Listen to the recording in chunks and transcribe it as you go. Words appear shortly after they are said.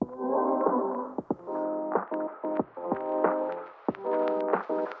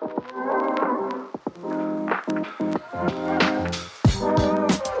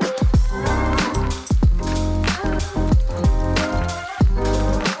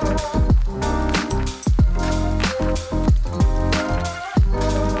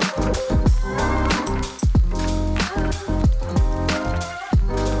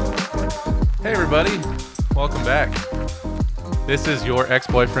back. This is your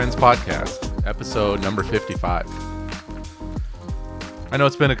ex-boyfriend's podcast, episode number 55. I know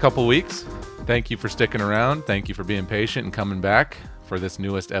it's been a couple weeks. Thank you for sticking around. Thank you for being patient and coming back for this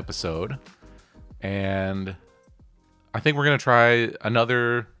newest episode. And I think we're going to try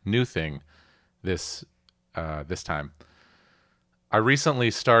another new thing this time. I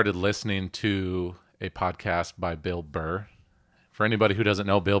recently started listening to a podcast by Bill Burr. For anybody who doesn't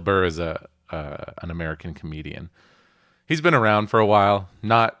know, Bill Burr is an American comedian. He's been around for a while,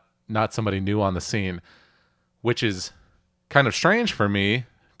 not somebody new on the scene, which is kind of strange for me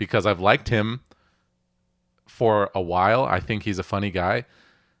because I've liked him for a while. I think he's a funny guy.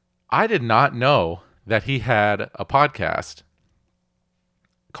 I did not know that he had a podcast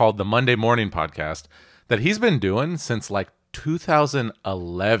called the Monday Morning Podcast that he's been doing since like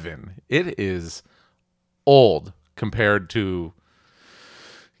 2011. It is old compared to,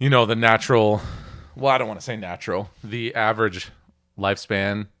 the natural, well, I don't want to say natural, the average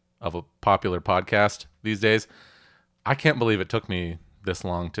lifespan of a popular podcast these days. I can't believe it took me this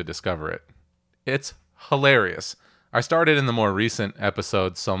long to discover it. It's hilarious. I started in the more recent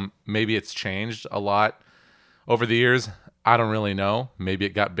episodes, so maybe it's changed a lot over the years. I don't really know. Maybe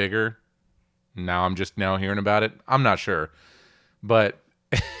it got bigger. Now I'm just now hearing about it. I'm not sure. But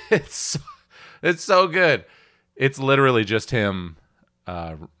it's so good. It's literally just him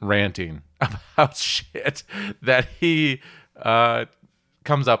ranting about shit that he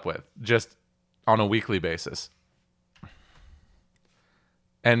comes up with just on a weekly basis.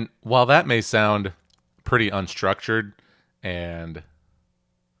 And while that may sound pretty unstructured and,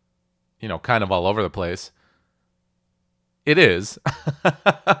 kind of all over the place, it is.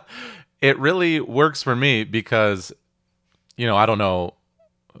 It really works for me because, I don't know,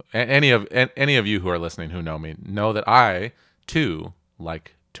 any of you who are listening who know me know that I, too,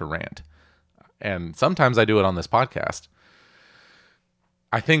 like to rant. And sometimes I do it on this podcast.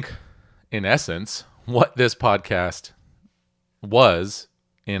 I think, in essence, what this podcast was,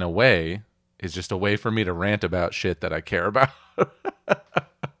 in a way, is just a way for me to rant about shit that I care about.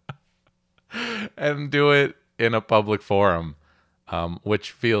 And do it in a public forum,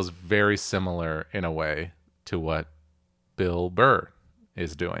 which feels very similar in a way to what Bill Burr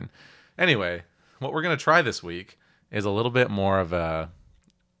is doing. Anyway, what we're going to try this week is a little bit more of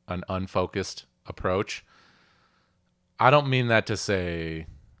an unfocused approach. I don't mean that to say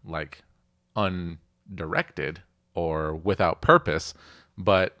like undirected or without purpose,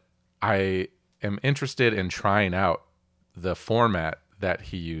 but I am interested in trying out the format that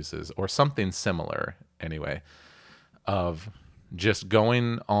he uses, or something similar anyway, of just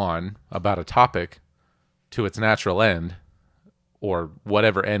going on about a topic to its natural end, or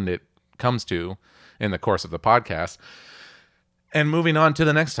whatever end it comes to in the course of the podcast, and moving on to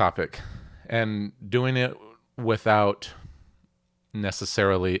the next topic, and doing it without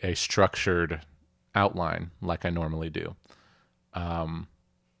necessarily a structured outline like I normally do.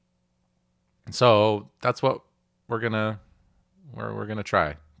 So that's what we're gonna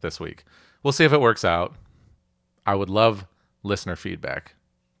try this week. We'll see if it works out. I would love listener feedback,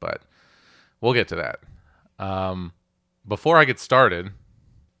 but we'll get to that. Before I get started,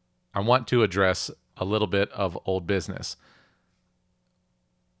 I want to address a little bit of old business.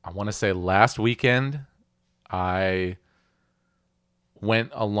 I want to say last weekend, I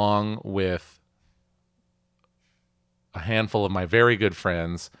went along with a handful of my very good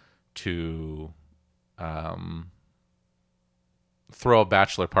friends to throw a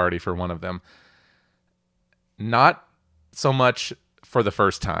bachelor party for one of them. Not so much for the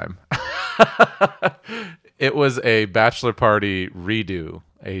first time. It was a bachelor party redo,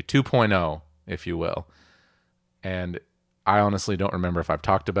 a 2.0, if you will. And I honestly don't remember if I've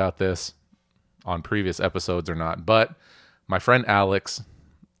talked about this on previous episodes or not, but my friend Alex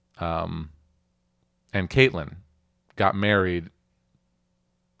and Caitlin got married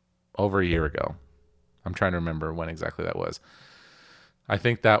over a year ago. I'm trying to remember when exactly that was. I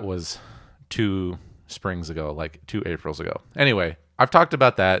think that was 2 springs ago, like 2 Aprils ago. Anyway, I've talked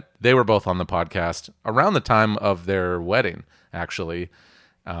about that. They were both on the podcast around the time of their wedding, actually.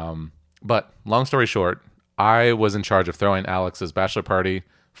 But long story short, I was in charge of throwing Alex's bachelor party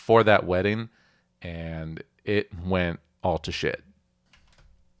for that wedding, and it went all to shit.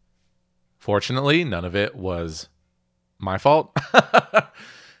 Fortunately, none of it was my fault.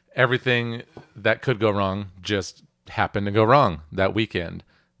 Everything that could go wrong just happened to go wrong that weekend.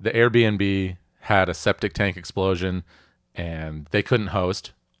 The Airbnb had a septic tank explosion, and they couldn't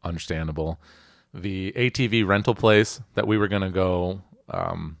host. Understandable. The ATV rental place that we were going to go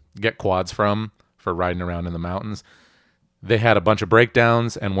get quads from for riding around in the mountains, they had a bunch of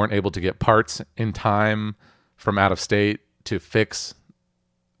breakdowns and weren't able to get parts in time from out of state to fix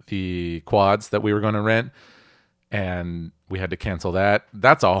the quads that we were going to rent, and we had to cancel that.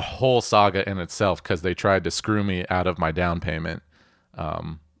 That's a whole saga in itself because they tried to screw me out of my down payment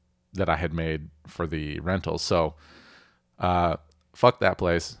that I had made for the rentals. So fuck that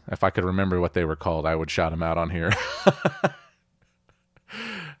place. If I could remember what they were called, I would shout them out on here.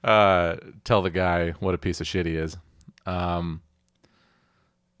 Tell the guy what a piece of shit he is.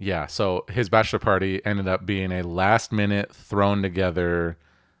 Yeah, so his bachelor party ended up being a last minute thrown together,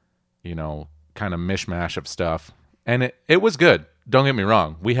 kind of mishmash of stuff. And it was good. Don't get me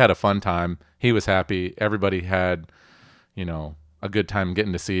wrong. We had a fun time. He was happy. Everybody had, a good time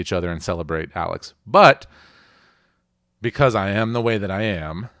getting to see each other and celebrate Alex. But because I am the way that I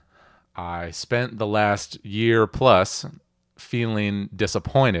am, I spent the last year plus feeling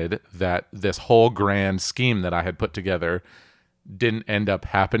disappointed that this whole grand scheme that I had put together didn't end up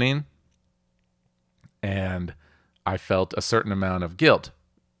happening. And I felt a certain amount of guilt,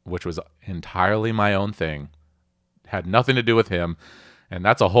 which was entirely my own thing. Had nothing to do with him. And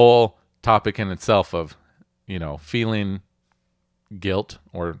that's a whole topic in itself of, feeling guilt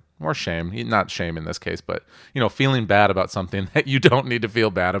or shame. Not shame in this case, but, feeling bad about something that you don't need to feel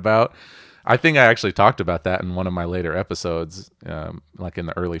bad about. I think I actually talked about that in one of my later episodes, like in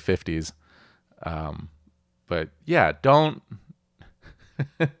the early 50s. But yeah, don't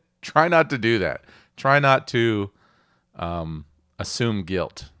try not to do that. Try not to assume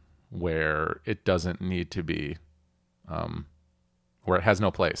guilt where it doesn't need to be, where it has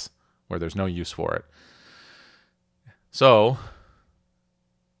no place, where there's no use for it. So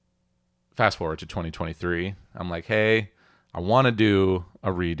fast forward to 2023. I'm like, hey, I want to do a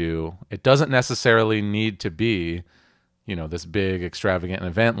redo. It doesn't necessarily need to be, this big extravagant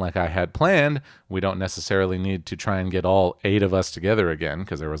event like I had planned. We don't necessarily need to try and get all 8 of us together again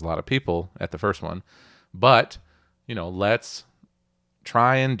because there was a lot of people at the first one. But, let's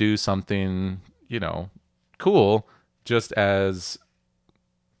try and do something, cool just as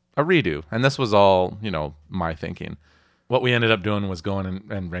a redo. And this was all, my thinking. What we ended up doing was going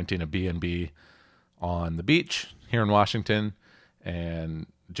and renting a B&B on the beach here in Washington and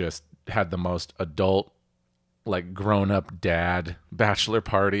just had the most adult, like grown-up dad bachelor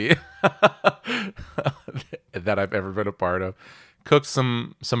party that I've ever been a part of. Cooked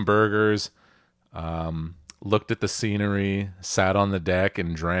some burgers, looked at the scenery, sat on the deck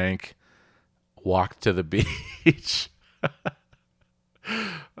and drank, walked to the beach,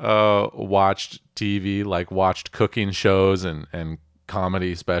 watched TV, like watched cooking shows and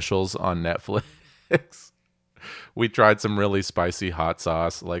comedy specials on Netflix. We tried some really spicy hot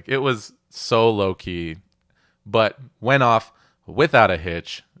sauce. Like, it was so low key, but went off without a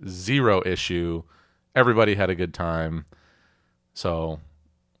hitch, 0 issue. Everybody had a good time. So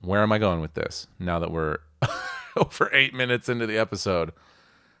where am I going with this now that we're over 8 minutes into the episode?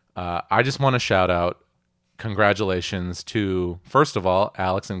 I just want to shout out congratulations to, first of all,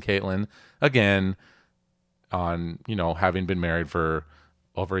 Alex and Caitlin again on, having been married for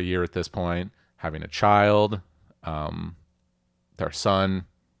over a year at this point, having a child. Their son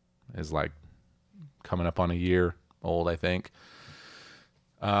is like coming up on a year old, I think.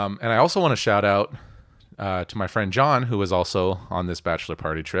 And I also want to shout out to my friend John, who was also on this bachelor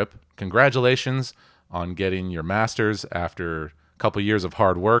party trip. Congratulations on getting your master's after a couple years of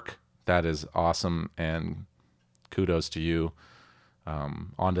hard work. That is awesome, and kudos to you.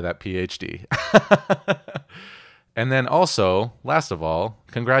 On to that PhD. And then also, last of all,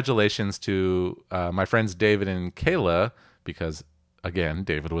 congratulations to my friends David and Kayla, because, again,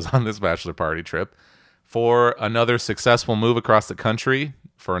 David was on this bachelor party trip, for another successful move across the country,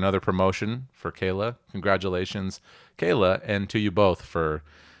 for another promotion for Kayla. Congratulations, Kayla, and to you both for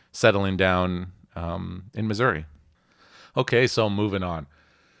settling down in Missouri. Okay, so moving on.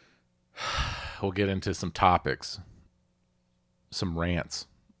 We'll get into some topics, some rants.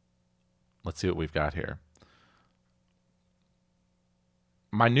 Let's see what we've got here.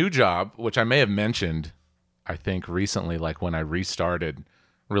 My new job, which I may have mentioned, I think recently, like when I restarted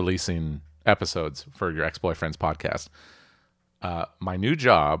releasing episodes for your ex-boyfriend's podcast. My new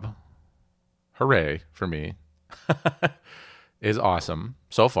job, hooray for me, is awesome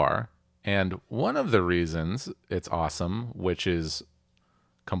so far. And one of the reasons it's awesome, which is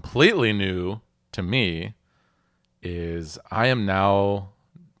completely new to me, is I am now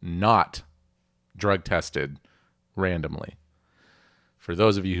not drug tested randomly. For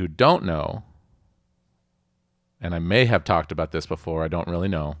those of you who don't know, and I may have talked about this before, I don't really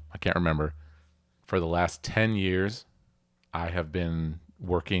know, I can't remember. For the last 10 years, I have been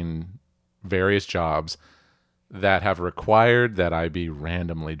working various jobs that have required that I be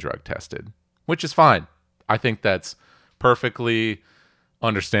randomly drug tested, which is fine. I think that's perfectly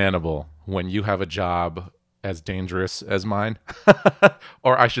understandable when you have a job as dangerous as mine,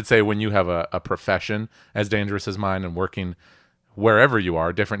 or I should say, when you have a profession as dangerous as mine and working wherever you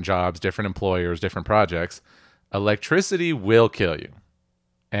are, different jobs, different employers, different projects, electricity will kill you.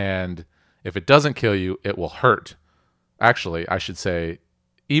 And if it doesn't kill you, it will hurt. Actually, I should say,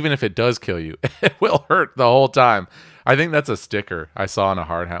 even if it does kill you, it will hurt the whole time. I think that's a sticker I saw on a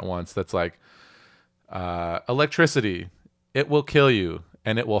hard hat once that's like, electricity, it will kill you,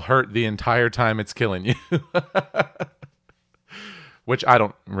 and it will hurt the entire time it's killing you. Which I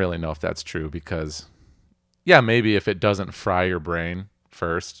don't really know if that's true because, yeah, maybe if it doesn't fry your brain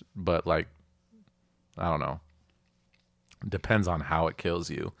first, but like, I don't know. Depends on how it kills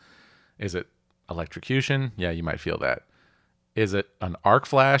you. Is it electrocution? Yeah, you might feel that. Is it an arc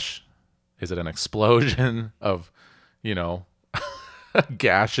flash? Is it an explosion of,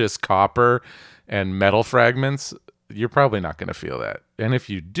 gaseous copper and metal fragments? You're probably not going to feel that. And if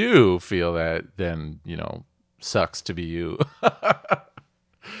you do feel that, then, sucks to be you.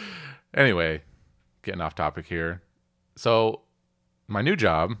 Anyway, getting off topic here. So my new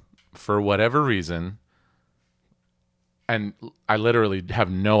job, for whatever reason, and I literally have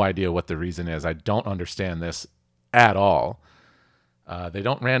no idea what the reason is. I don't understand this at all. They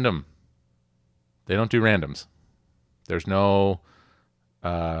don't do randoms. There's no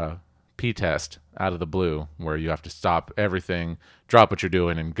P-test out of the blue where you have to stop everything, drop what you're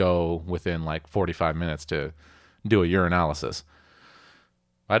doing, and go within like 45 minutes to do a urinalysis.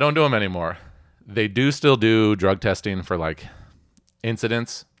 I don't do them anymore. They do still do drug testing for like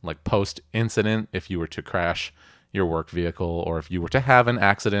incidents, like post-incident, if you were to crash your work vehicle or if you were to have an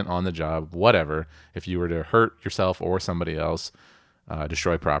accident on the job, whatever, if you were to hurt yourself or somebody else,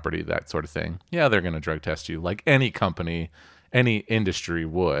 destroy property, that sort of thing. Yeah, they're going to drug test you like any company, any industry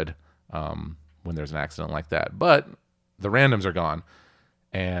would when there's an accident like that. But the randoms are gone.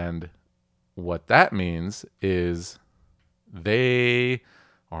 And what that means is they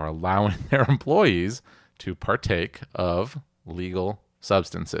are allowing their employees to partake of legal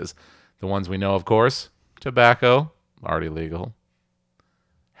substances. The ones we know, of course, tobacco, already legal,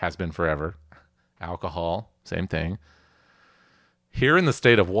 has been forever. Alcohol, same thing. Here in the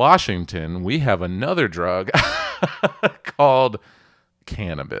state of Washington, we have another drug called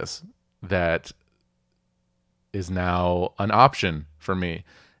cannabis that is now an option for me.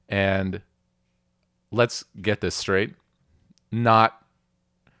 And let's get this straight. I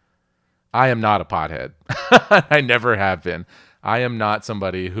am not a pothead. I never have been. I am not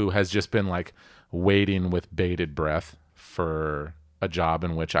somebody who has just been like waiting with bated breath for a job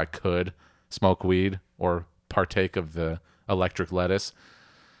in which I could smoke weed or partake of the electric lettuce.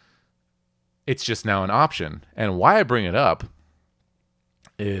 It's just now an option. And why I bring it up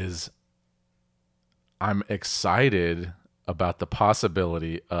is I'm excited about the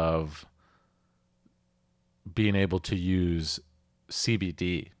possibility of being able to use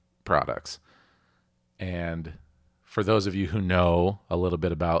CBD products. And for those of you who know a little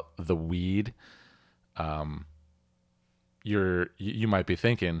bit about the weed, you might be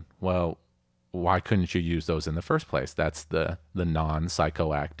thinking, well, why couldn't you use those in the first place? That's the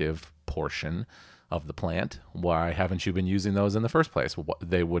non-psychoactive portion of the plant. Why haven't you been using those in the first place?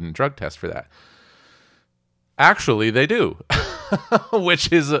 They wouldn't drug test for that. Actually, they do,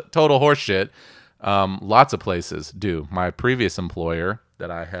 which is total horseshit. Lots of places do. My previous employer that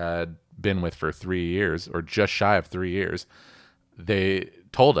I had been with for 3 years, or just shy of 3 years, they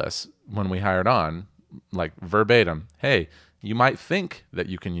told us when we hired on, like verbatim, hey, you might think that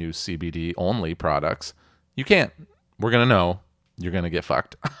you can use CBD only products. You can't. We're going to know. You're going to get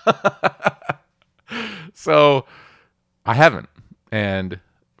fucked. So I haven't. And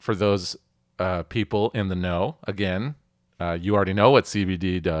for those people in the know, again, you already know what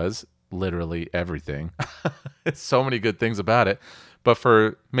CBD does. Literally everything. So many good things about it. But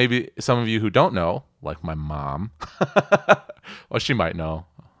for maybe some of you who don't know, like my mom, well, she might know,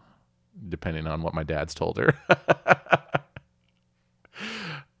 depending on what my dad's told her.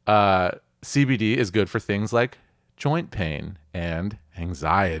 CBD is good for things like joint pain and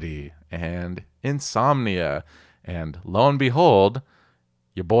anxiety and insomnia. And lo and behold,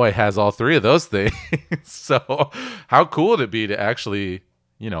 your boy has all three of those things. So how cool would it be to actually,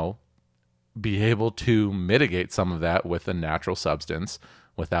 be able to mitigate some of that with a natural substance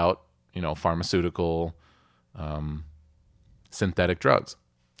without, pharmaceutical, synthetic drugs?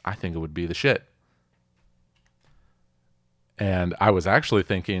 I think it would be the shit. And I was actually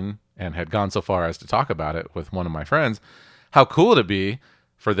thinking, and had gone so far as to talk about it with one of my friends, how cool would it be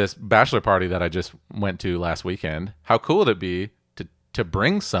for this bachelor party that I just went to last weekend? How cool would it be to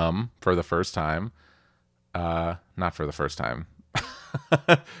bring some for the first time not for the first time,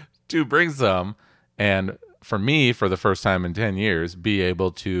 to bring some, and for me, for the first time in 10 years, be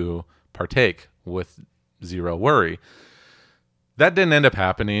able to partake with zero worry. That didn't end up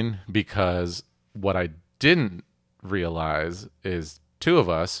happening because what I didn't realize is two of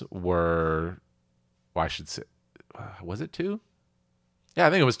us were, well, I should say, was it two? Yeah, I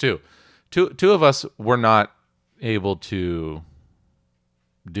think it was two. Two of us were not able to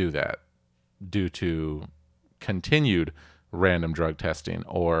do that due to continued random drug testing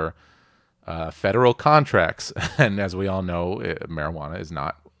or federal contracts. And as we all know, marijuana is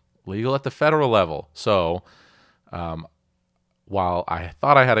not legal at the federal level. So while I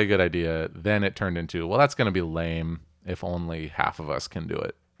thought I had a good idea, then it turned into, well, that's going to be lame if only half of us can do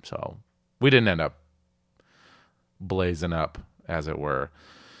it. So we didn't end up blazing up, as it were.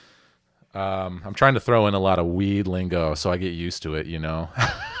 I'm trying to throw in a lot of weed lingo so I get used to it, you know?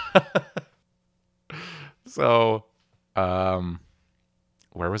 So,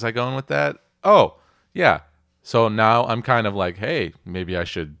 where was I going with that? Oh, yeah. So now I'm kind of like, hey, maybe I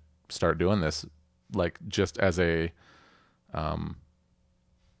should start doing this, like just as a,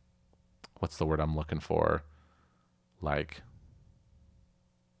 what's the word I'm looking for? Like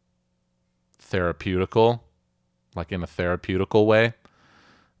therapeutical, like in a therapeutical way.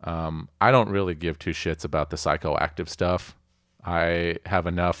 I don't really give two shits about the psychoactive stuff. I have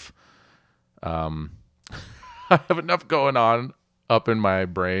enough, I have enough going on up in my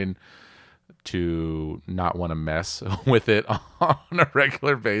brain to not want to mess with it on a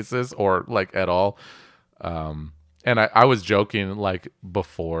regular basis or like at all. And I was joking like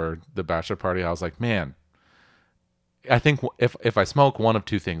before the bachelor party, I was like, man, I think if I smoke, one of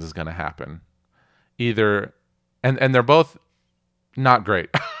two things is going to happen. Either, and they're both not great.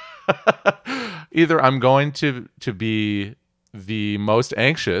 Either I'm going to be the most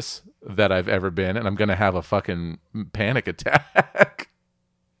anxious that I've ever been, and I'm going to have a fucking panic attack,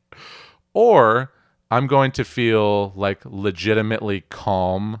 or I'm going to feel like legitimately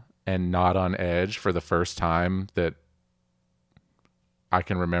calm and not on edge for the first time that I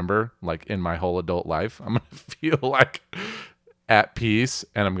can remember, like in my whole adult life. I'm going to feel like at peace,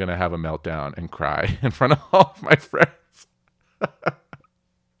 and I'm going to have a meltdown and cry in front of all of my friends.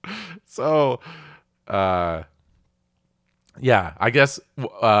 So, yeah, I guess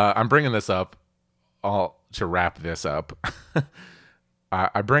I'm bringing this up all to wrap this up.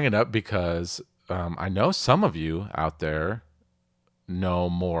 I bring it up because I know some of you out there know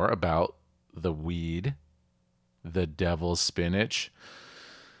more about the weed, the devil's spinach,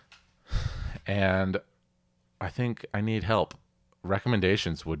 and I think I need help.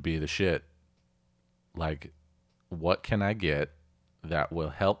 Recommendations would be the shit. Like, what can I get that will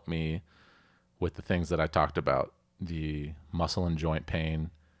help me with the things that I talked about? The muscle and joint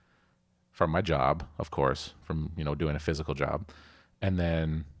pain from my job, of course, from, you know, doing a physical job, and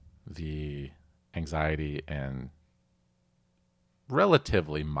then the anxiety and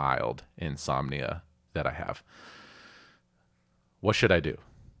relatively mild insomnia that I have. What should I do?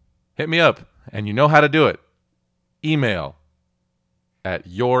 Hit me up, and you know how to do it. Email at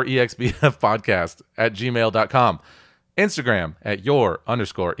yourexbfpodcast@gmail.com. Instagram at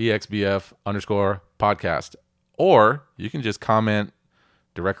your_exbf_podcast. Or you can just comment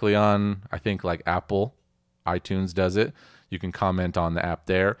directly on, I think like Apple, iTunes does it. You can comment on the app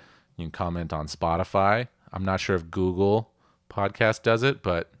there. You can comment on Spotify. I'm not sure if Google Podcast does it,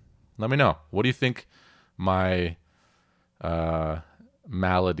 but let me know. What do you think my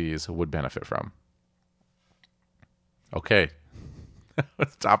maladies would benefit from? Okay.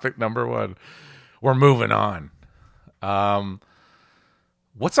 That's topic number one. We're moving on.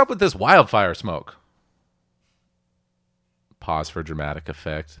 What's up with this wildfire smoke? Pause for dramatic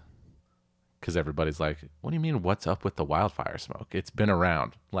effect. Because everybody's like, what do you mean, what's up with the wildfire smoke? It's been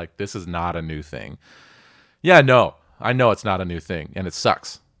around. Like, this is not a new thing. Yeah, no. I know it's not a new thing, and it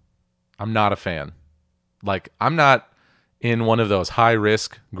sucks. I'm not a fan. Like, I'm not in one of those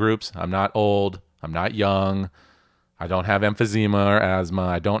high-risk groups. I'm not old. I'm not young. I don't have emphysema or asthma.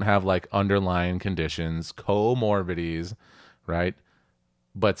 I don't have, like, underlying conditions, comorbidities, right?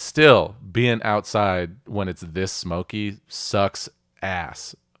 But still, being outside when it's this smoky sucks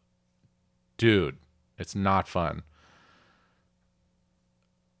ass. Dude, it's not fun.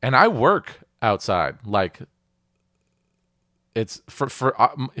 And I work outside. Like, it's for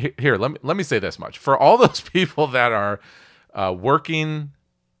here, let me say this much. For all those people that are working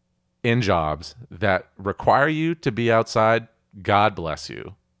in jobs that require you to be outside, God bless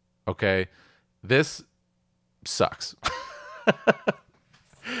you. Okay? This sucks.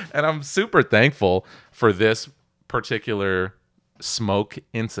 And I'm super thankful for this particular smoke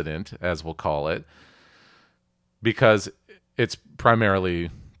incident, as we'll call it, because it's primarily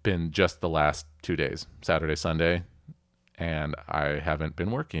been just the last 2 days, Saturday, Sunday, and I haven't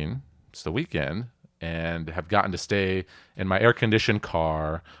been working. It's the weekend and have gotten to stay in my air-conditioned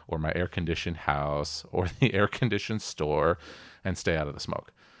car or my air-conditioned house or the air-conditioned store and stay out of the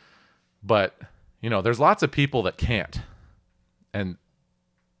smoke. But, there's lots of people that can't. And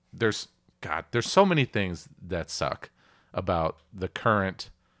there's so many things that suck about the current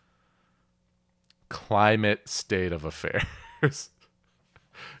climate state of affairs.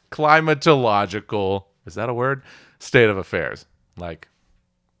 Climatological, is that a word? State of affairs. Like,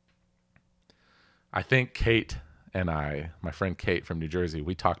 I think Kate and my friend Kate from New Jersey,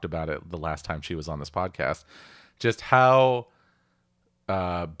 we talked about it the last time she was on this podcast, just how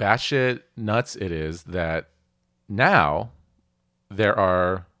batshit nuts it is that now there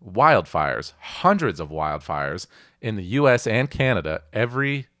are wildfires, hundreds of wildfires in the US and Canada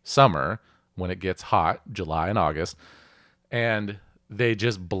every summer when it gets hot, July and August, and they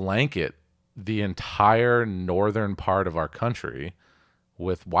just blanket the entire northern part of our country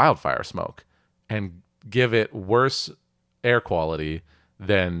with wildfire smoke and give it worse air quality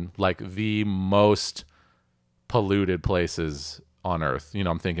than like the most polluted places on earth.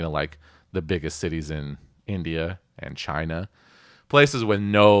 I'm thinking of like the biggest cities in India and China, places with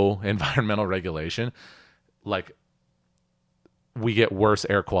no environmental regulation. Like, we get worse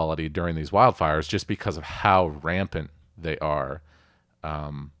air quality during these wildfires just because of how rampant they are.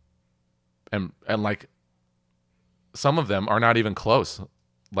 And like, some of them are not even close,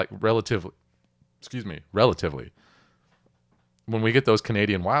 like relatively. When we get those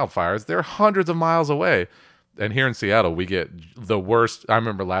Canadian wildfires, they're hundreds of miles away. And here in Seattle, we get the worst. I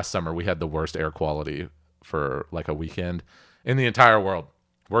remember last summer we had the worst air quality for like a weekend in the entire world.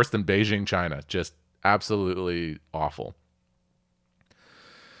 Worse than Beijing, China. Just absolutely awful.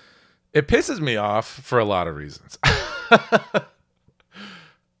 It pisses me off for a lot of reasons.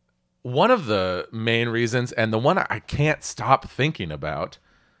 One of the main reasons, and the one I can't stop thinking about,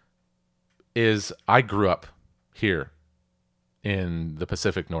 is I grew up here in the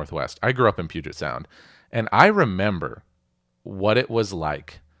Pacific Northwest. I grew up in Puget Sound, and I remember what it was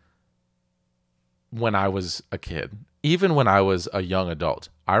like when I was a kid, even when I was a young adult.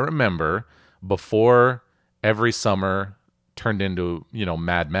 I remember before every summer turned into,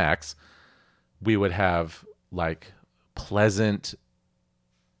 Mad Max, we would have like pleasant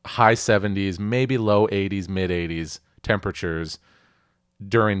high 70s, maybe low 80s, mid 80s temperatures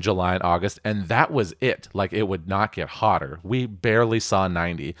during July and August, and that was it. Like, it would not get hotter. We barely saw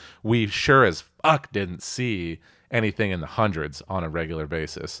 90. We sure as fuck didn't see anything in the hundreds on a regular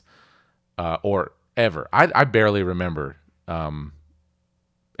basis, or ever. I barely remember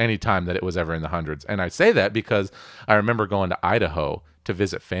any time that it was ever in the hundreds. And I say that because I remember going to Idaho to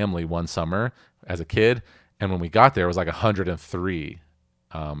visit family one summer as a kid, and when we got there, it was like 103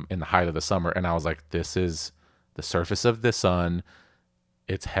 in the height of the summer, and I was like, this is the surface of the sun.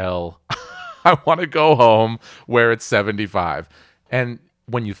 It's hell. I want to go home where it's 75. And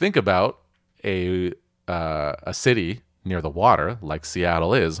when you think about a city near the water, like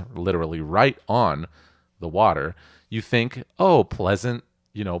Seattle is, literally right on the water, you think, oh, pleasant,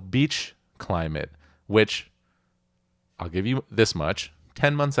 beach climate, which I'll give you this much,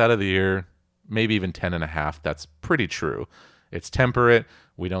 10 months out of the year, maybe even 10 and a half, that's pretty true. It's temperate.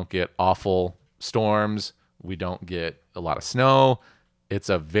 We don't get awful storms. We don't get a lot of snow. It's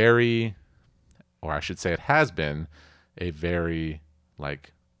a very, or I should say it has been, a very,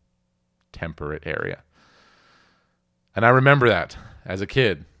 like, temperate area. And I remember that as a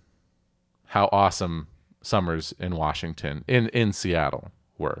kid, how awesome summers in Washington, in Seattle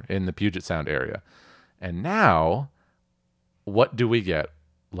were, in the Puget Sound area. And now, what do we get?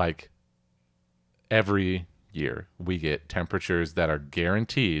 Like, every year, we get temperatures that are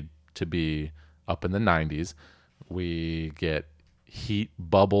guaranteed to be up in the 90s. We get heat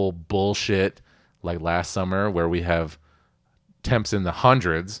bubble bullshit like last summer where we have temps in the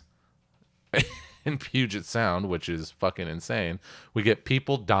hundreds in Puget Sound, which is fucking insane. We get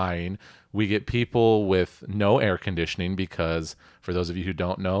people dying. We get people with no air conditioning because, for those of you who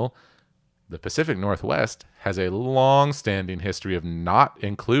don't know, the Pacific Northwest has a long-standing history of not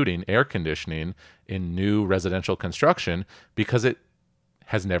including air conditioning in new residential construction because it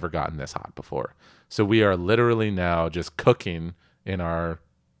has never gotten this hot before. So we are literally now just cooking in our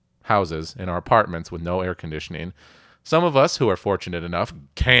houses, in our apartments with no air conditioning. Some of us who are fortunate enough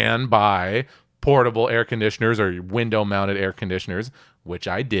can buy portable air conditioners or window-mounted air conditioners, which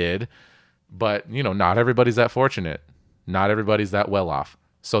I did. But, not everybody's that fortunate. Not everybody's that well off.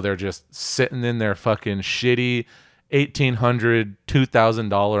 So they're just sitting in their fucking shitty $1,800,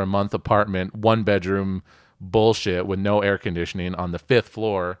 $2,000 a month apartment, one bedroom bullshit with no air conditioning on the 5th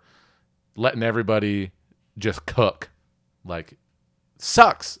floor, letting everybody just cook. Like,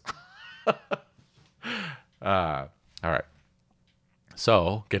 sucks. All right.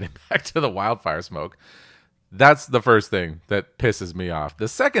 So, getting back to the wildfire smoke, that's the first thing that pisses me off. The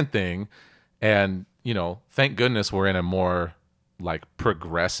second thing, and, thank goodness we're in a more like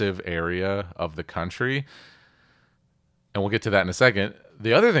progressive area of the country, and we'll get to that in a second.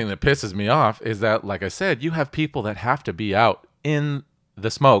 The other thing that pisses me off is that, like I said, you have people that have to be out in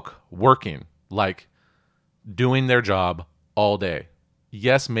the smoke working, like doing their job all day.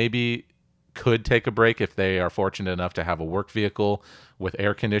 Yes, maybe could take a break if they are fortunate enough to have a work vehicle with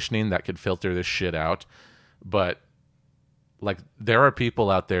air conditioning that could filter this shit out. But like, there are people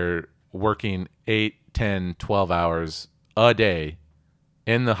out there working 8, 10, 12 hours a day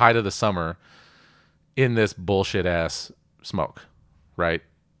in the height of the summer in this bullshit ass smoke, right?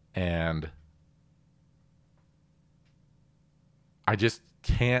 And I just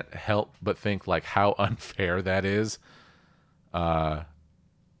can't help but think like how unfair that is.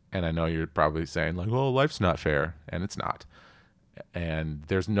 And I know you're probably saying like, well, life's not fair, and it's not. And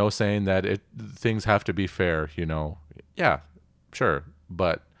there's no saying that things have to be fair, Yeah, sure.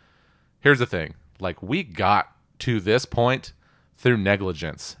 But here's the thing. Like, we got to this point through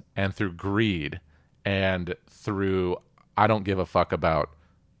negligence and through greed and through I don't give a fuck about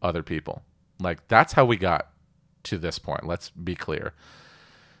other people. Like, that's how we got to this point. Let's be clear.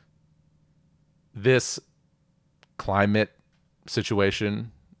 This climate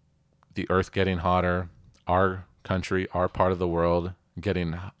situation, the earth getting hotter, our country, our part of the world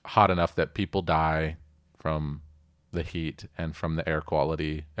getting hot enough that people die from the heat and from the air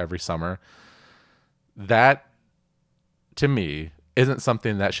quality every summer, that to me isn't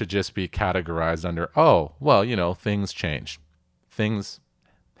something that should just be categorized under, oh, well, things change. Things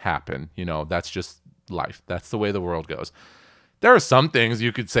happen. That's just life. That's the way the world goes. There are some things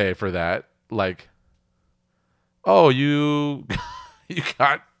you could say for that, like, oh, you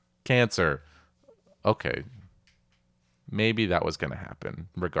got cancer. Okay. Maybe that was going to happen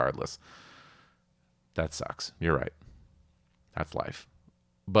regardless. That sucks. You're right. That's life.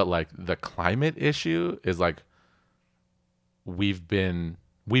 But like, the climate issue is like, we've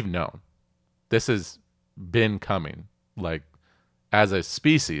known. This has been coming. Like, as a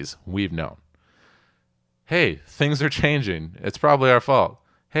species, we've known. Hey, things are changing. It's probably our fault.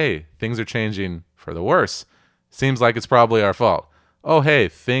 Hey, things are changing for the worse. Seems like it's probably our fault. Oh, hey,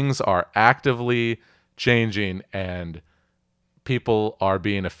 things are actively changing and people are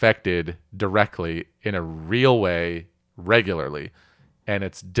being affected directly in a real way regularly. And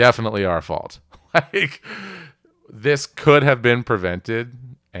it's definitely our fault. Like, this could have been prevented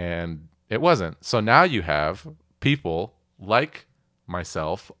and it wasn't. So now you have people like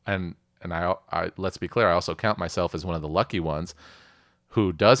myself, and I let's be clear, I also count myself as one of the lucky ones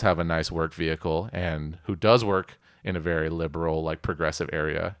who does have a nice work vehicle and who does work in a very liberal, like, progressive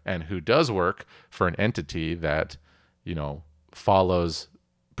area, and who does work for an entity that, follows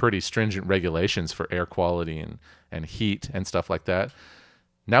pretty stringent regulations for air quality and heat and stuff like that.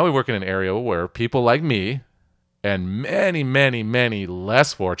 Now we work in an area where people like me and many, many, many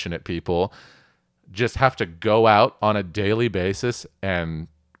less fortunate people just have to go out on a daily basis and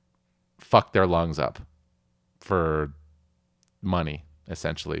fuck their lungs up for money,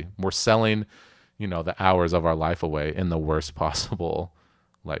 essentially. We're selling, the hours of our life away in the worst possible,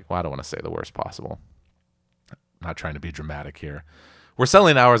 I don't want to say the worst possible. I'm not trying to be dramatic here. We're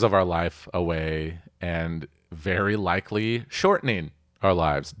selling hours of our life away and very likely shortening our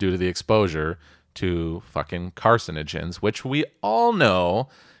lives due to the exposure to fucking carcinogens, which we all know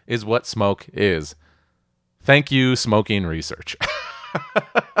is what smoke is. Thank you, smoking research.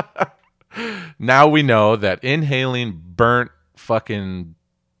 Now we know that inhaling burnt fucking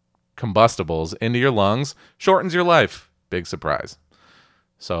combustibles into your lungs shortens your life. Big surprise.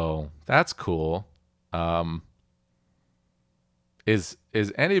 So that's cool. Is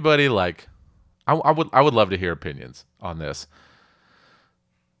anybody like, I would love to hear opinions on this.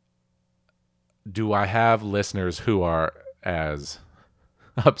 Do I have listeners who are as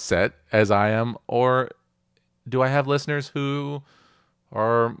upset as I am, or do I have listeners who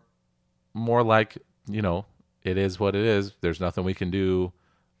are more like, it is what it is. There's nothing we can do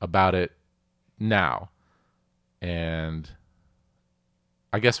about it now. And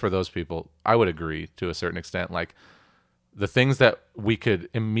I guess for those people, I would agree to a certain extent. Like, the things that we could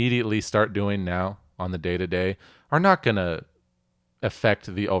immediately start doing now on the day-to-day are not going to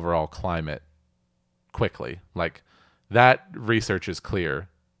affect the overall climate quickly. Like, that research is clear.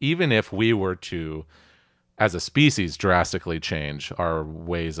 Even if we were to, as a species, drastically change our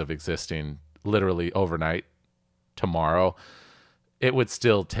ways of existing literally overnight, tomorrow, it would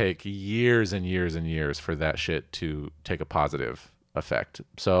still take years and years and years for that shit to take a positive effect.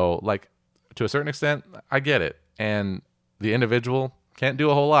 So, like, to a certain extent, I get it. And the individual can't do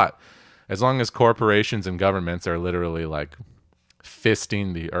a whole lot. As long as corporations and governments are literally like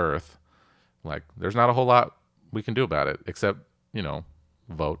fisting the earth, like, there's not a whole lot we can do about it except,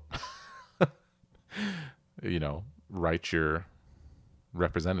 vote, write your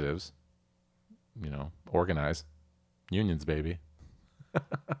representatives, organize unions, baby,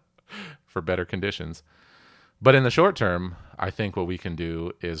 for better conditions. But in the short term, I think what we can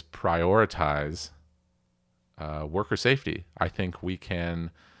do is prioritize worker safety. I think we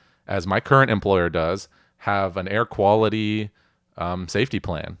can, as my current employer does, have an air quality safety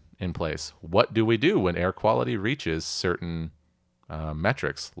plan in place. What do we do when air quality reaches certain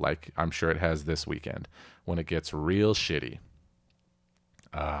metrics, like I'm sure it has this weekend, when it gets real shitty?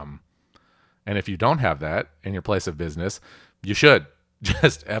 And if you don't have that in your place of business, you should.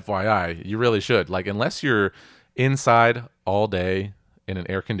 Just FYI, you really should. Like, unless you're inside all day in an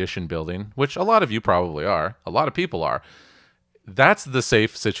air-conditioned building, which a lot of you probably are, a lot of people are, that's the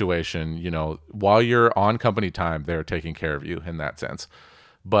safe situation. While you're on company time, they're taking care of you in that sense.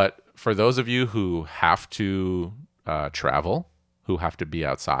 But for those of you who have to travel, who have to be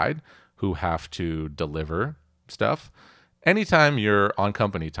outside, who have to deliver stuff, anytime you're on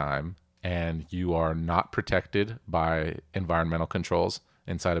company time and you are not protected by environmental controls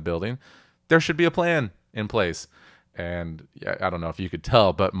inside a building, there should be a plan in place. And I don't know if you could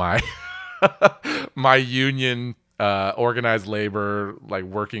tell, but my my union organized labor, like,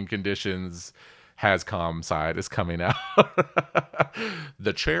 working conditions HASCOM side is coming out.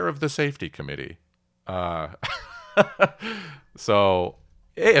 The chair of the safety committee. So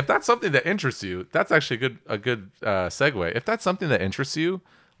if that's something that interests you, that's actually a good segue. If that's something that interests you,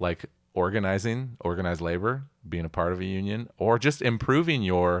 like organized labor, being a part of a union, or just improving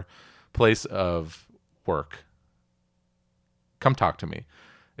your place of work, come talk to me.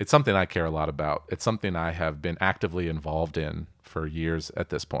 It's something I care a lot about. It's something I have been actively involved in for years at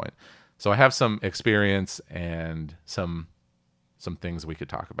this point. So I have some experience and some things we could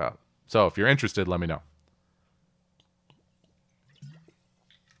talk about. So if you're interested, let me know.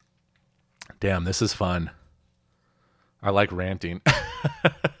 Damn, this is fun. I like ranting.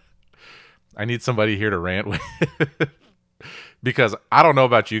 I need somebody here to rant with. Because I don't know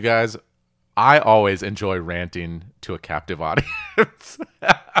about you guys, I always enjoy ranting to a captive audience.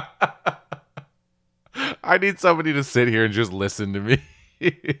 I need somebody to sit here and just listen to me.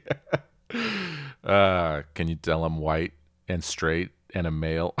 Can you tell I'm white and straight and a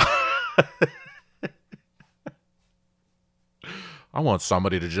male? I want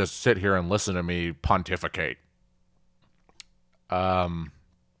somebody to just sit here and listen to me pontificate. Where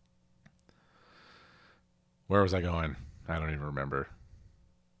was I going? I don't even remember.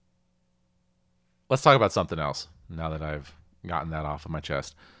 Let's talk about something else now that I've gotten that off of my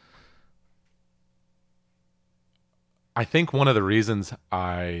chest. I think one of the reasons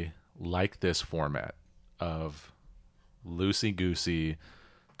I like this format of loosey-goosey,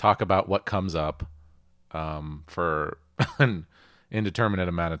 talk about what comes up for an indeterminate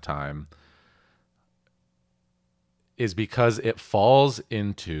amount of time, is because it falls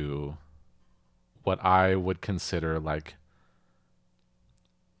into what I would consider like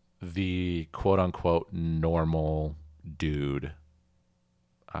the quote-unquote normal dude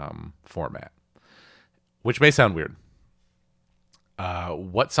format, which may sound weird.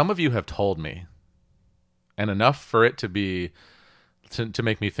 What some of you have told me, and enough for it to be to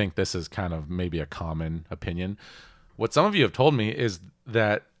make me think this is kind of maybe a common opinion, what some of you have told me is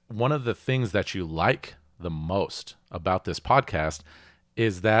that one of the things that you like the most about this podcast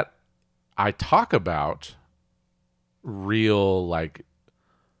is that I talk about real, like,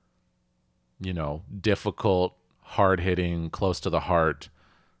 difficult, hard-hitting, close to the heart,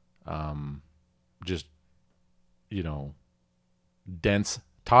 just, dense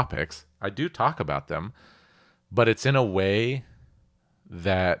topics. I do talk about them, but it's in a way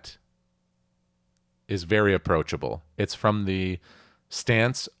that is very approachable. It's from the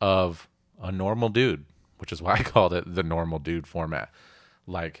stance of a normal dude, which is why I called it the normal dude format.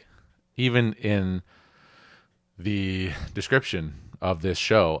 Like, even in the description of this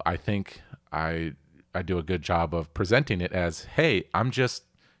show, I think I do a good job of presenting it as, hey, I'm just,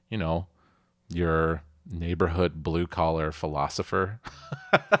 your neighborhood blue-collar philosopher.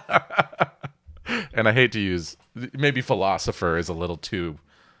 And I hate to use, maybe philosopher is a little too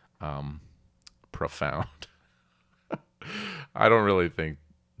profound. I don't really think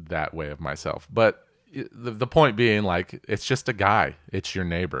that way of myself. But the point being, like, it's just a guy. It's your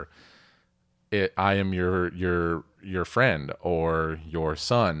neighbor. I am your your friend or your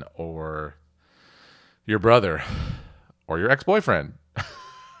son or your brother or your ex-boyfriend,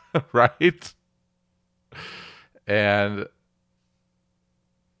 right? And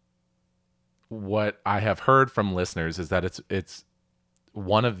what I have heard from listeners is that it's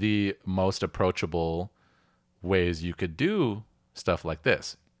one of the most approachable ways you could do stuff like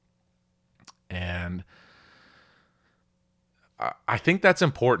this. And I think that's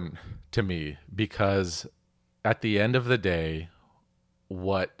important to me because at the end of the day,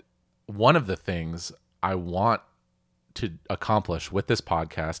 one of the things I want to accomplish with this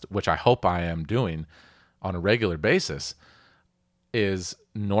podcast, which I hope I am doing on a regular basis, is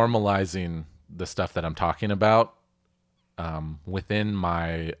normalizing the stuff that I'm talking about within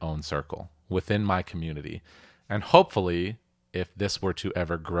my own circle, within my community. And hopefully, if this were to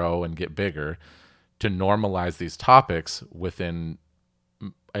ever grow and get bigger, to normalize these topics within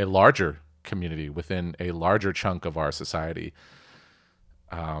a larger community, within a larger chunk of our society.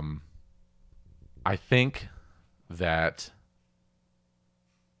 I think that,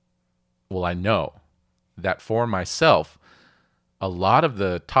 well, I know that for myself, a lot of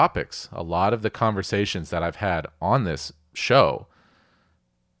the topics, a lot of the conversations that I've had on this show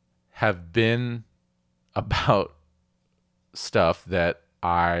have been about stuff that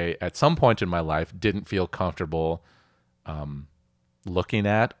I, at some point in my life, didn't feel comfortable looking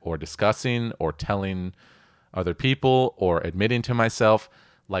at or discussing or telling other people or admitting to myself.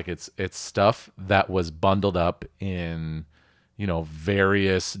 Like it's stuff that was bundled up in,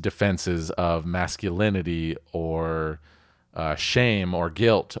 various defenses of masculinity or shame or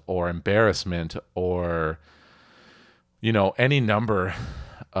guilt or embarrassment or, any number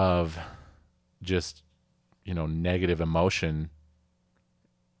of just, negative emotions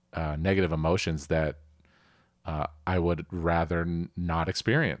that I would rather not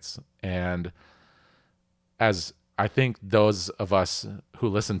experience. And as I think those of us who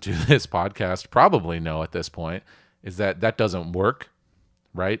listen to this podcast probably know at this point, is that doesn't work,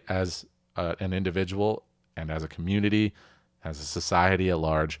 right? As an individual and as a community, as a society at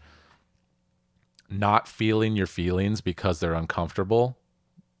large, not feeling your feelings because they're uncomfortable,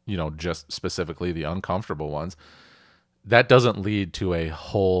 just specifically the uncomfortable ones, that doesn't lead to a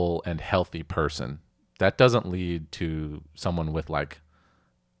whole and healthy person. That doesn't lead to someone with like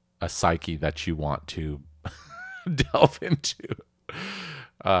a psyche that you want to delve into.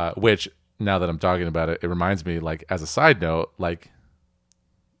 Which, now that I'm talking about it, it reminds me, like, as a side note, like,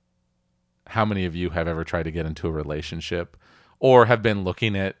 how many of you have ever tried to get into a relationship or have been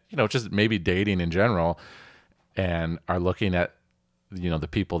looking at, just maybe dating in general and are looking at, the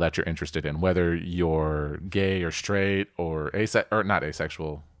people that you're interested in, whether you're gay or straight or not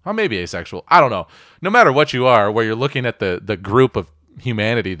asexual, or maybe asexual. I don't know. No matter what you are, where you're looking at the group of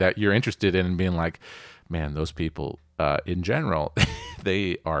humanity that you're interested in and being like, man, those people in general,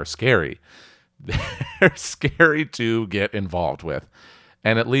 they are scary. They're scary to get involved with.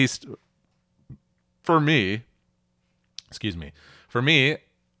 And at least for me,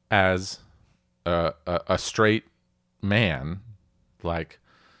 as a straight man, like,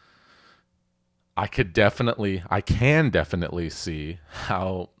 I can definitely see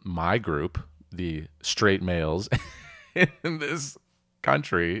how my group, the straight males in this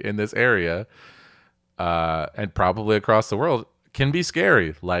country, in this area, and probably across the world, can be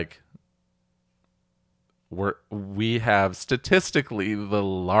scary. Like, we have statistically the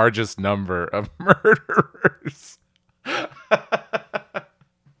largest number of murderers.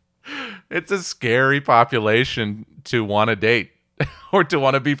 It's a scary population to want to date or to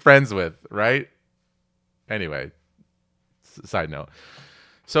want to be friends with, right? Anyway, side note.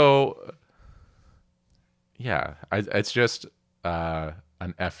 So, yeah, it's just an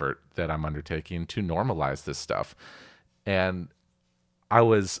effort that I'm undertaking to normalize this stuff. And I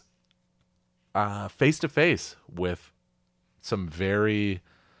was face to face with some very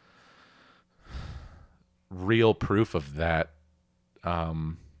real proof of that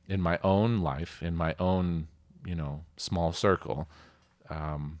in my own life, in my own, small circle,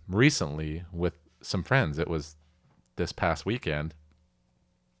 recently with some friends. It was this past weekend.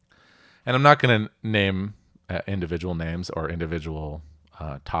 And I'm not going to name individual names or individual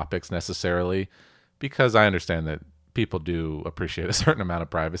topics necessarily, because I understand that people do appreciate a certain amount of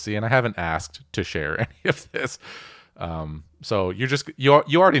privacy, and I haven't asked to share any of this. So you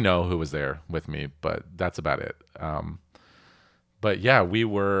already know who was there with me, but that's about it. But yeah, we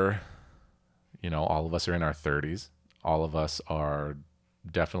were, all of us are in our 30s. All of us are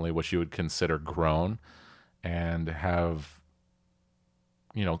definitely what you would consider grown and have,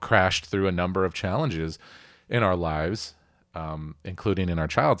 crashed through a number of challenges in our lives, including in our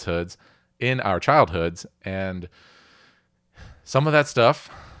childhoods. And some of that stuff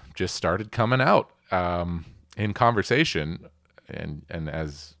just started coming out in conversation. And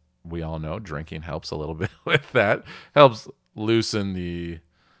as we all know, drinking helps a little bit with that. Helps loosen the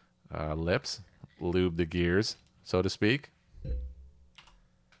lips, lube the gears, so to speak.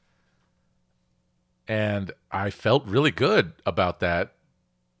 And I felt really good about that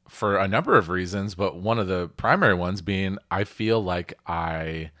for a number of reasons, but one of the primary ones being I feel like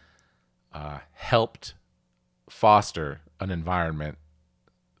I helped foster an environment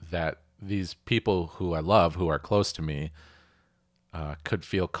that these people who I love, who are close to me, could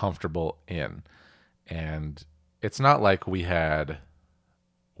feel comfortable in. And it's not like we had,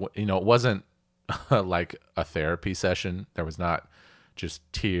 it wasn't like a therapy session. There was not just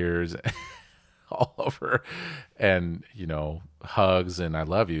tears all over and, hugs and I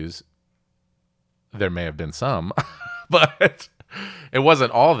love yous. There may have been some, but it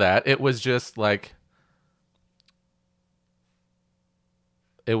wasn't all that. It was just like,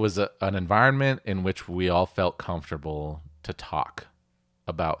 it was an environment in which we all felt comfortable to talk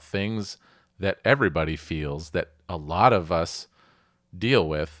about things that everybody feels, that a lot of us deal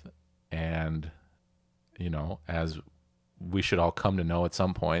with. And, as we should all come to know at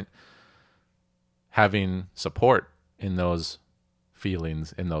some point, having support in those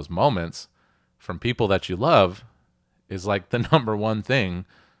feelings, in those moments from people that you love is like the number one thing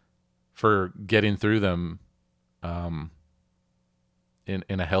for getting through them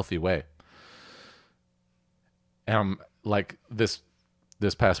in a healthy way. Like this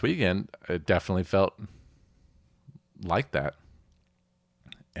past weekend, it definitely felt like that.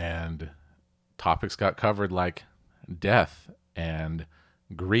 And topics got covered like death and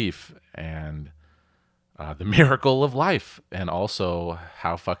grief and the miracle of life, and also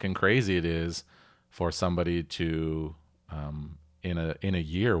how fucking crazy it is for somebody to in a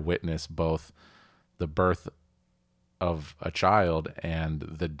year witness both the birth of a child and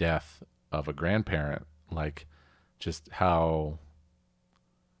the death of a grandparent. Like, just how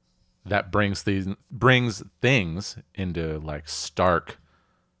that brings things into like stark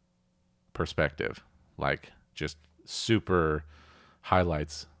perspective. Like, just super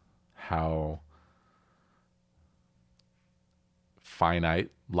highlights how finite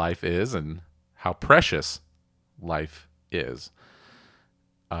life is and how precious life is.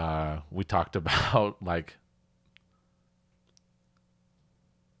 We talked about like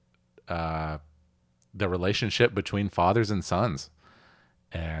the relationship between fathers and sons,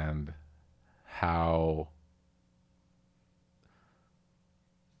 and how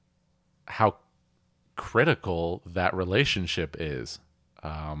critical that relationship is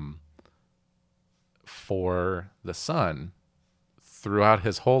for the son throughout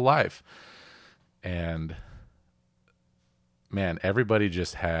his whole life. And man, everybody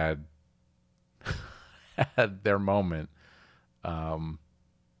just had their moment.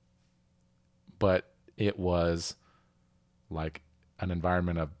 But it was like an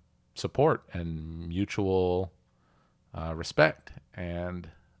environment of support and mutual respect. And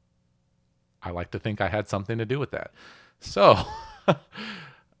I like to think I had something to do with that. So,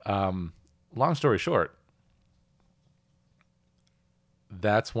 long story short,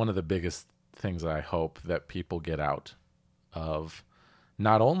 that's one of the biggest things I hope that people get out of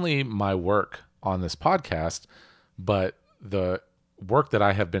not only my work on this podcast, but the work that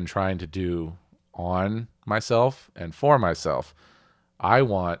I have been trying to do on myself and for myself. I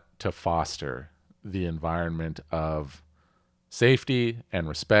want to foster the environment of safety and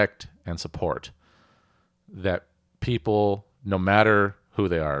respect and support that people, no matter who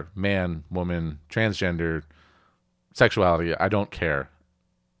they are, man, woman, transgender, sexuality, I don't care.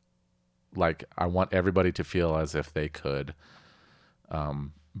 Like, I want everybody to feel as if they could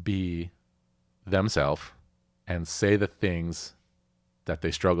be themselves and say the things that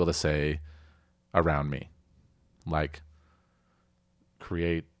they struggle to say around me. Like,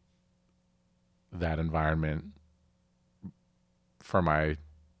 create that environment for my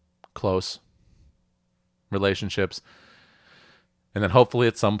close relationships, and then hopefully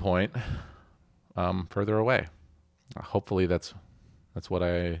at some point further away. Hopefully that's what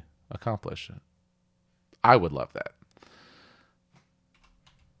I accomplish. I would love that.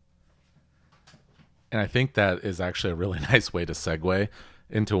 And I think that is actually a really nice way to segue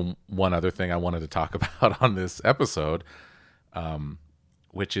into one other thing I wanted to talk about on this episode,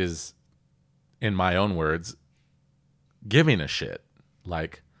 which is, in my own words, giving a shit.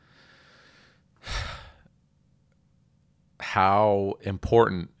 Like, how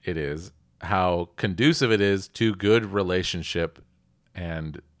important it is, how conducive it is to good relationship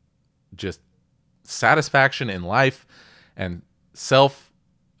and just satisfaction in life and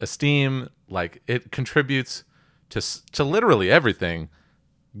self-esteem. Like, it contributes to literally everything,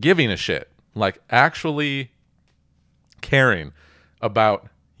 giving a shit, like actually caring about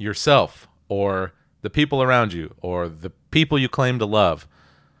yourself or the people around you or the people you claim to love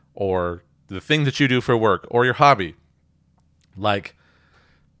or the thing that you do for work or your hobby. Like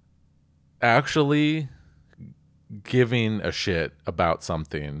actually giving a shit about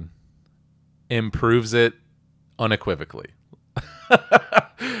something improves it unequivocally.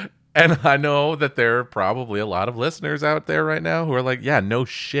 And I know that there are probably a lot of listeners out there right now who are like, yeah, no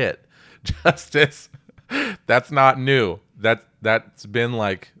shit. Justice, that's not new. That's been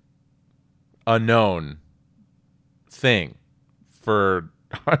like a known thing for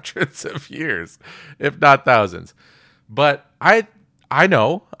hundreds of years, if not thousands. But I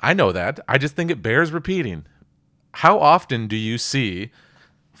know that. I just think it bears repeating. How often do you see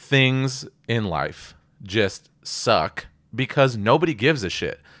things in life just suck because nobody gives a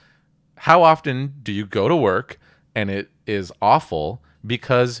shit? How often do you go to work and it is awful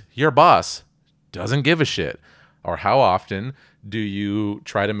because your boss doesn't give a shit? Or how often do you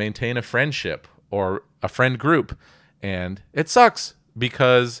try to maintain a friendship or a friend group and it sucks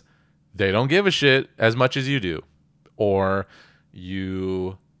because they don't give a shit as much as you do? Or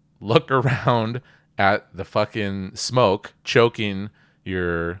you look around at the fucking smoke choking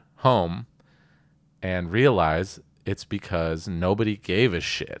your home and realize it's because nobody gave a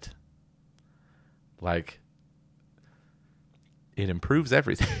shit. Like, it improves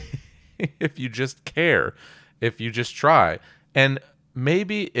everything if you just care, if you just try. And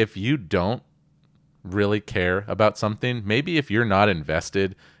maybe if you don't really care about something, maybe if you're not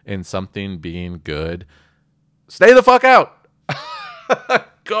invested in something being good, stay the fuck out.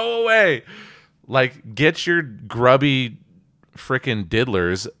 Go away. Like, get your grubby freaking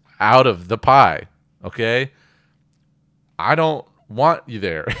diddlers out of the pie, okay? I don't want you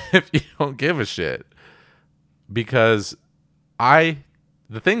there if you don't give a shit. Because the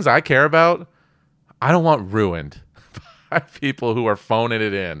things I care about, I don't want ruined by people who are phoning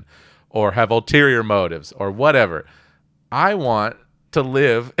it in or have ulterior motives or whatever. I want to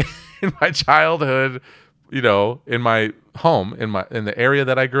live in my childhood, in my home, in the area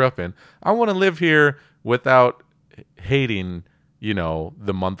that I grew up in. I want to live here without hating,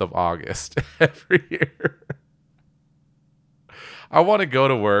 the month of August every year. I want to go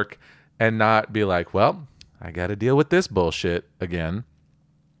to work and not be like, well, I got to deal with this bullshit again.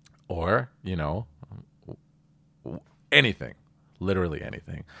 Or, anything. Literally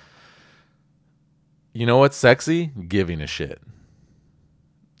anything. You know what's sexy? Giving a shit.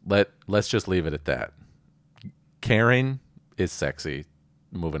 Let's just leave it at that. Caring is sexy.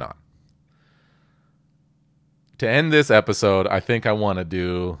 Moving on. To end this episode, I think I want to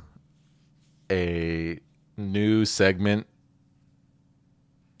do a new segment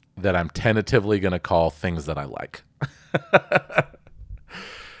that I'm tentatively going to call Things That I Like.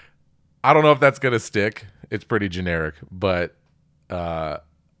 I don't know if that's going to stick. It's pretty generic, but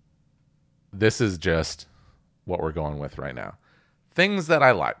this is just what we're going with right now. Things that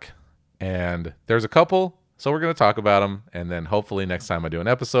I like. And there's a couple, so we're going to talk about them. And then hopefully next time I do an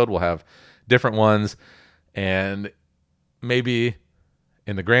episode, we'll have different ones. And maybe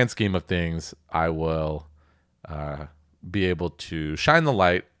in the grand scheme of things, I will be able to shine the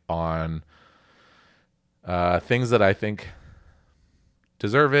light on things that I think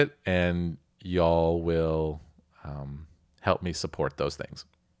deserve it, and y'all will help me support those things.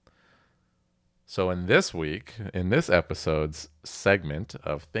 So in this episode's segment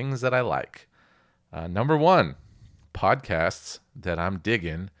of Things That I Like, number 1, podcasts that I'm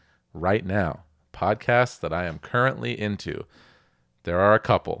digging right now. Podcasts that I am currently into. There are a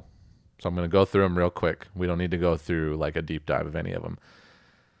couple, so I'm going to go through them real quick. We don't need to go through like a deep dive of any of them.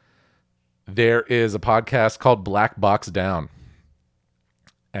 There is a podcast called Black Box Down.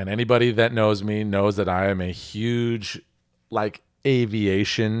 And anybody that knows me knows that I am a huge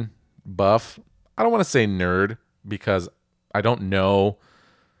aviation buff. I don't want to say nerd because I don't know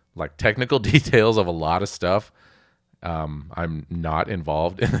technical details of a lot of stuff. I'm not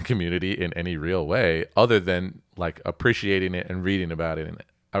involved in the community in any real way other than appreciating it and reading about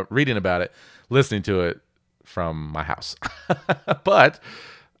it, listening to it from my house. But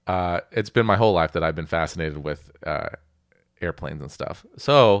it's been my whole life that I've been fascinated with airplanes and stuff.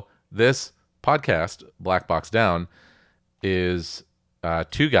 So this podcast, Black Box Down, is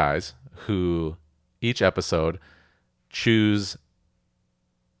 2 guys who each episode choose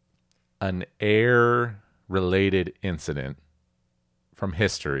an air-related incident from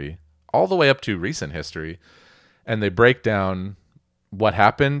history all the way up to recent history, and they break down what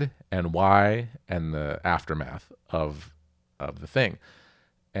happened and why and the aftermath of the thing.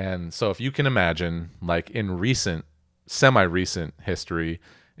 And so if you can imagine, like in semi-recent history,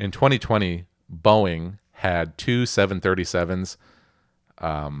 in 2020, Boeing had two 737s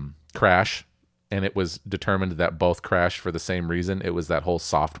crash, and it was determined that both crashed for the same reason. It was that whole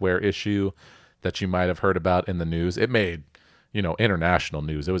software issue that you might have heard about in the news. It made, international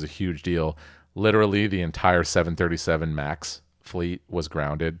news. It was a huge deal. Literally, the entire 737 MAX fleet was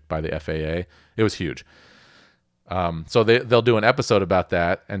grounded by the FAA. It was huge. So they'll do an episode about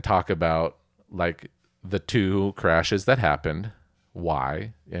that and talk about like the two crashes that happened,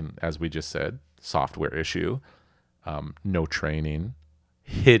 why, and as we just said, software issue, no training,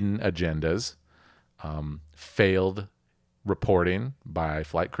 hidden agendas, failed reporting by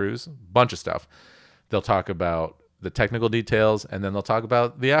flight crews, bunch of stuff. They'll talk about the technical details, and then they'll talk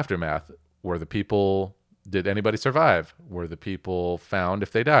about the aftermath. Did anybody survive? Were the people found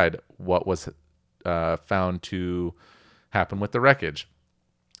if they died? What was found to happen with the wreckage?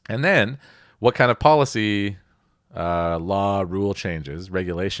 And then what kind of policy, law, rule changes,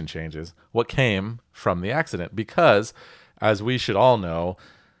 regulation changes, what came from the accident? Because, as we should all know,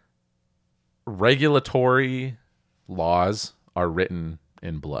 regulatory laws are written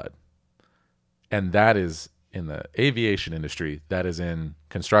in blood. And that is in the aviation industry, that is in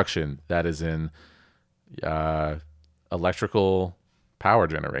construction, that is in electrical power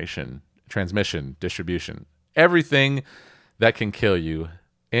generation, transmission, distribution. Everything that can kill you,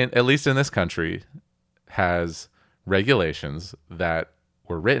 at least in this country, has regulations that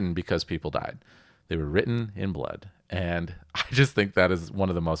were written because people died. They were written in blood. And I just think that is one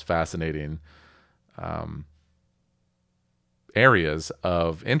of the most fascinating areas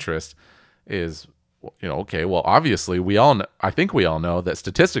of interest is, okay, well, obviously I think we all know that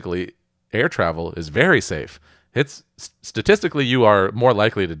statistically air travel is very safe. It's statistically, you are more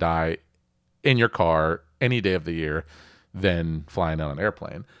likely to die in your car any day of the year than flying on an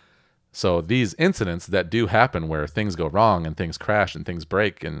airplane. So these incidents that do happen where things go wrong and things crash and things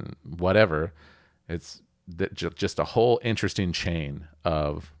break and whatever, it's just a whole interesting chain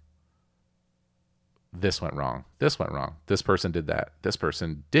of this went wrong, this person did that, this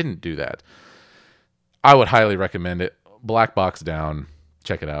person didn't do that. I would highly recommend it. Black Box Down,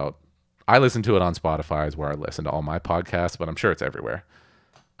 check it out. I listen to it on Spotify is where I listen to all my podcasts, but I'm sure it's everywhere.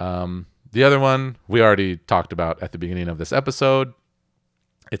 The other one we already talked about at the beginning of this episode.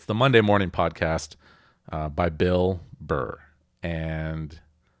 It's the Monday Morning Podcast by Bill Burr. And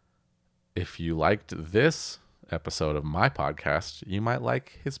if you liked this episode of my podcast, you might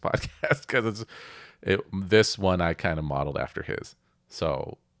like his podcast because this one I kind of modeled after his.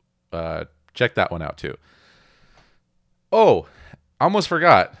 So check that one out too. Oh, almost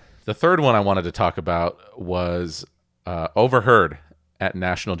forgot. The third one I wanted to talk about was Overheard at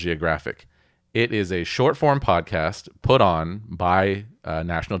National Geographic. It is a short form podcast put on by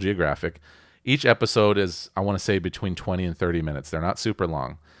National Geographic. Each episode is, I want to say, between 20 and 30 minutes. They're not super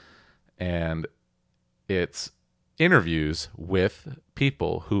long. And it's interviews with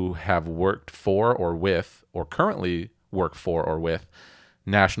people who have worked for or with, or currently work for or with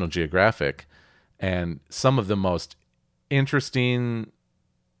National Geographic. And some of the most interesting,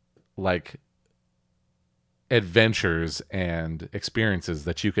 like, adventures and experiences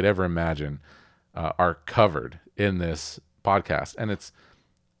that you could ever imagine are covered in this podcast. And it's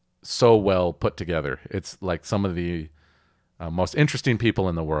so well put together. It's like some of the most interesting people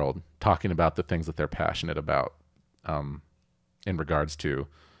in the world talking about the things that they're passionate about in regards to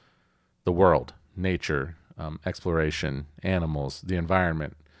the world, nature, exploration, animals, the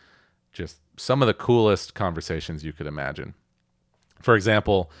environment. Just some of the coolest conversations you could imagine. For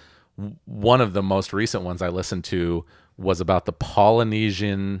example, one of the most recent ones I listened to was about the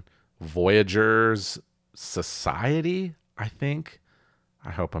Polynesian Voyagers Society, I think.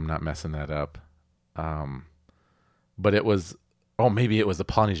 I hope I'm not messing that up. But it was, maybe it was the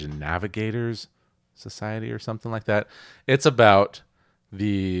Polynesian Navigators Society or something like that. It's about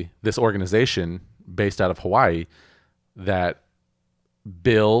this organization based out of Hawaii that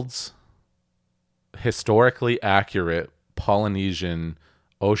builds historically accurate Polynesian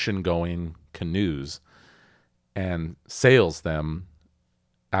ocean-going canoes and sails them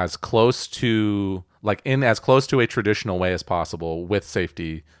as close to a traditional way as possible, with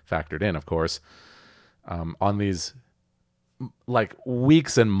safety factored in, of course, on these like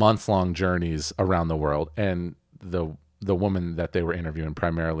weeks and months long journeys around the world. And the woman that they were interviewing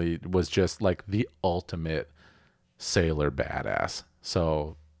primarily was just like the ultimate sailor badass.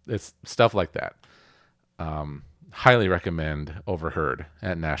 So it's stuff like that. Highly recommend Overheard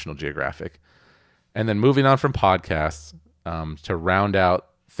at National Geographic. And then moving on from podcasts, to round out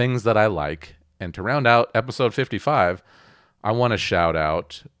things that I like, and to round out episode 55, I want to shout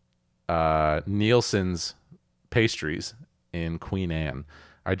out Nielsen's Pastries in Queen Anne.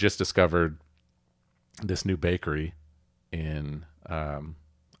 I just discovered this new bakery in, I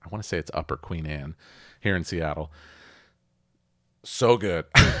want to say it's Upper Queen Anne here in Seattle. So good.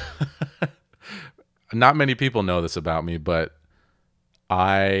 Not many people know this about me, but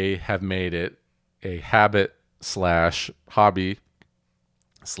I have made it a habit slash hobby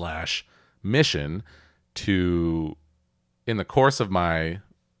slash mission to, in the course of my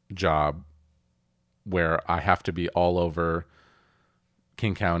job, where I have to be all over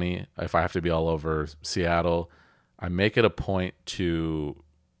King County, if I have to be all over Seattle, I make it a point to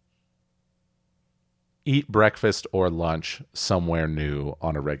eat breakfast or lunch somewhere new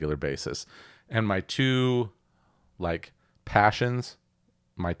on a regular basis. And my two passions,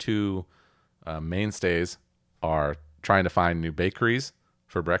 my two mainstays are trying to find new bakeries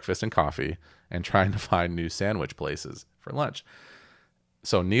for breakfast and coffee and trying to find new sandwich places for lunch.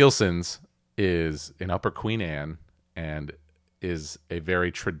 So Nielsen's is in Upper Queen Anne and is a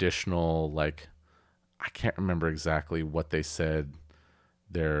very traditional, I can't remember exactly what they said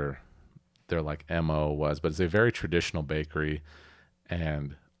their MO was, but it's a very traditional bakery.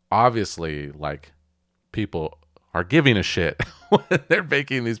 And obviously, people are giving a shit when they're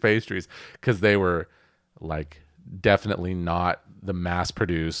baking these pastries because they were definitely not the mass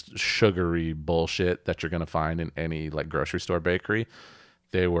produced sugary bullshit that you're going to find in any grocery store bakery.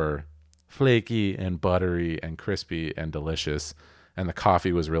 They were flaky and buttery and crispy and delicious, and the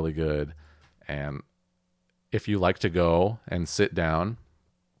coffee was really good. And if you like to go and sit down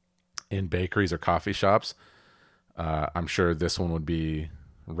in bakeries or coffee shops, I'm sure this one would be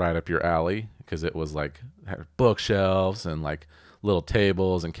right up your alley because it was had bookshelves and little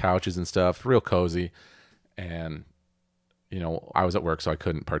tables and couches and stuff, real cozy. And I was at work, so I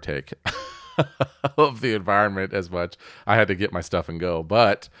couldn't partake of the environment as much. I had to get my stuff and go.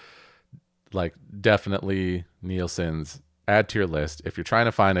 But definitely Nielsen's, add to your list if you're trying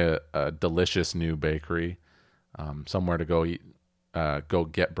to find a delicious new bakery, somewhere to go eat, go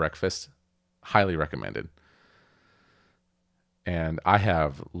get breakfast. Highly recommended. And I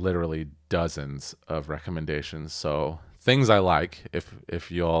have literally dozens of recommendations. So things I like,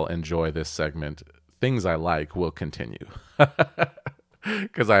 if y'all enjoy this segment, things I like will continue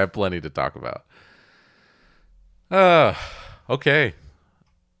because I have plenty to talk about. Okay.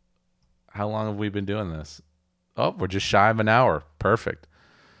 How long have we been doing this? Oh, we're just shy of an hour. Perfect.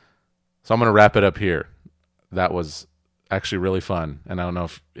 So I'm going to wrap it up here. That was actually really fun. And I don't know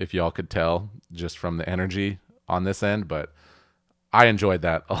if y'all could tell just from the energy on this end, but I enjoyed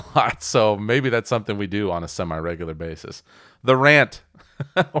that a lot. So maybe that's something we do on a semi-regular basis. The rant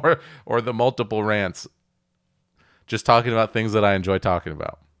or the multiple rants. Just talking about things that I enjoy talking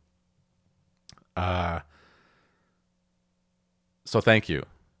about. So thank you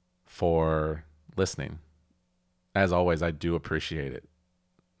for listening. As always, I do appreciate it.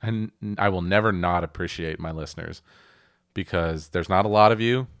 And I will never not appreciate my listeners because there's not a lot of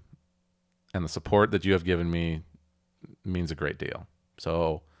you, and the support that you have given me means a great deal.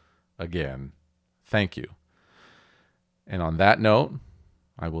 So again, thank you. And on that note,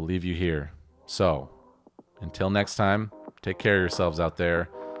 I will leave you here. So until next time, take care of yourselves out there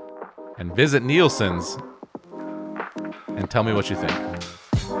and visit Nielsen's and tell me what you think.